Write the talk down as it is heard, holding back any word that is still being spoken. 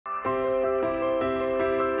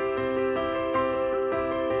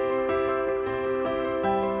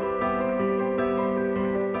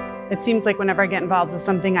It seems like whenever I get involved with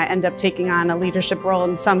something, I end up taking on a leadership role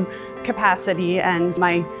in some capacity, and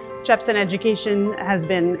my Jepson education has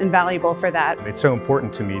been invaluable for that. It's so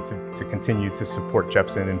important to me to continue to support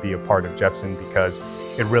Jepson and be a part of Jepson because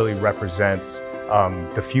it really represents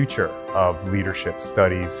the future of leadership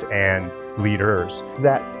studies and leaders.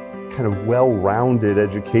 That kind of well-rounded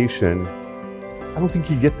education, I don't think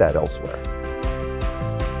you get that elsewhere.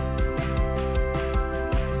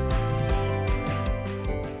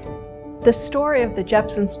 The story of the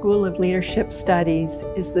Jepson School of Leadership Studies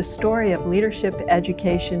is the story of leadership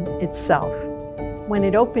education itself. When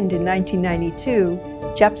it opened in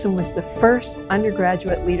 1992, Jepson was the first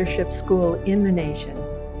undergraduate leadership school in the nation.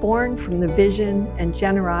 Born from the vision and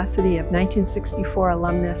generosity of 1964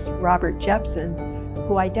 alumnus Robert Jepson,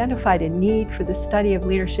 who identified a need for the study of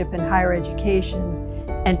leadership in higher education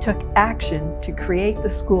and took action to create the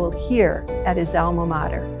school here at his alma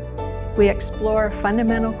mater. We explore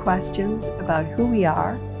fundamental questions about who we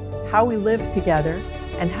are, how we live together,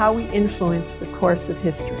 and how we influence the course of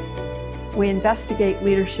history. We investigate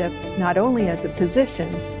leadership not only as a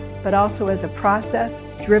position, but also as a process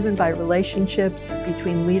driven by relationships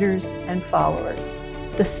between leaders and followers.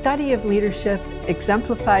 The study of leadership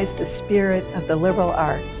exemplifies the spirit of the liberal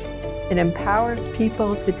arts. It empowers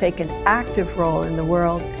people to take an active role in the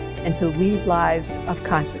world and to lead lives of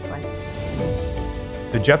consequence.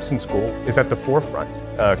 The Jepson School is at the forefront,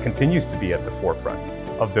 continues to be at the forefront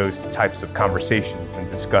of those types of conversations and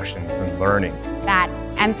discussions and learning. That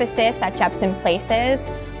emphasis that Jepson places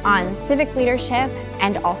on civic leadership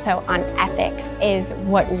and also on ethics is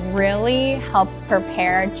what really helps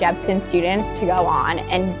prepare Jepson students to go on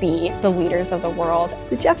and be the leaders of the world.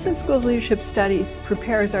 The Jepson School of Leadership Studies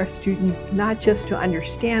prepares our students not just to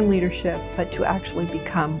understand leadership, but to actually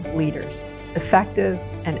become leaders, effective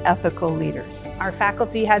and ethical leaders. Our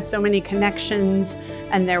faculty had so many connections,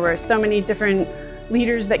 and there were so many different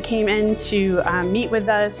leaders that came in to meet with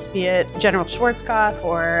us, be it General Schwarzkopf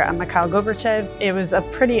or Mikhail Gorbachev. It was a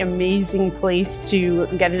pretty amazing place to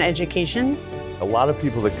get an education. A lot of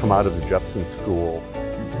people that come out of the Jepson School,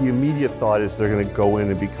 the immediate thought is they're going to go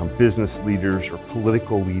in and become business leaders or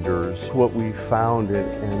political leaders. What we found,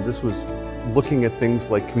 and this was looking at things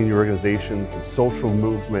like community organizations and social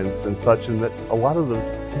movements and such, and that a lot of those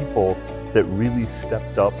people that really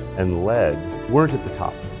stepped up and led weren't at the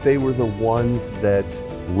top. They were the ones that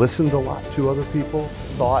listened a lot to other people,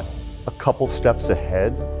 thought a couple steps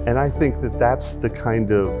ahead, and I think that that's the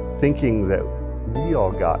kind of thinking that we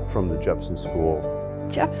all got from the Jepson School.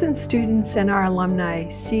 Jepson students and our alumni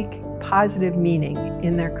seek positive meaning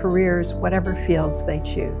in their careers, whatever fields they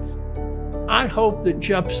choose. I hope that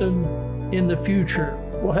Jepson in the future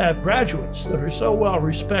will have graduates that are so well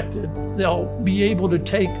respected, they'll be able to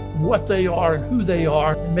take what they are and who they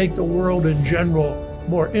are and make the world in general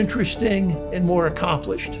more interesting and more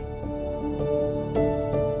accomplished.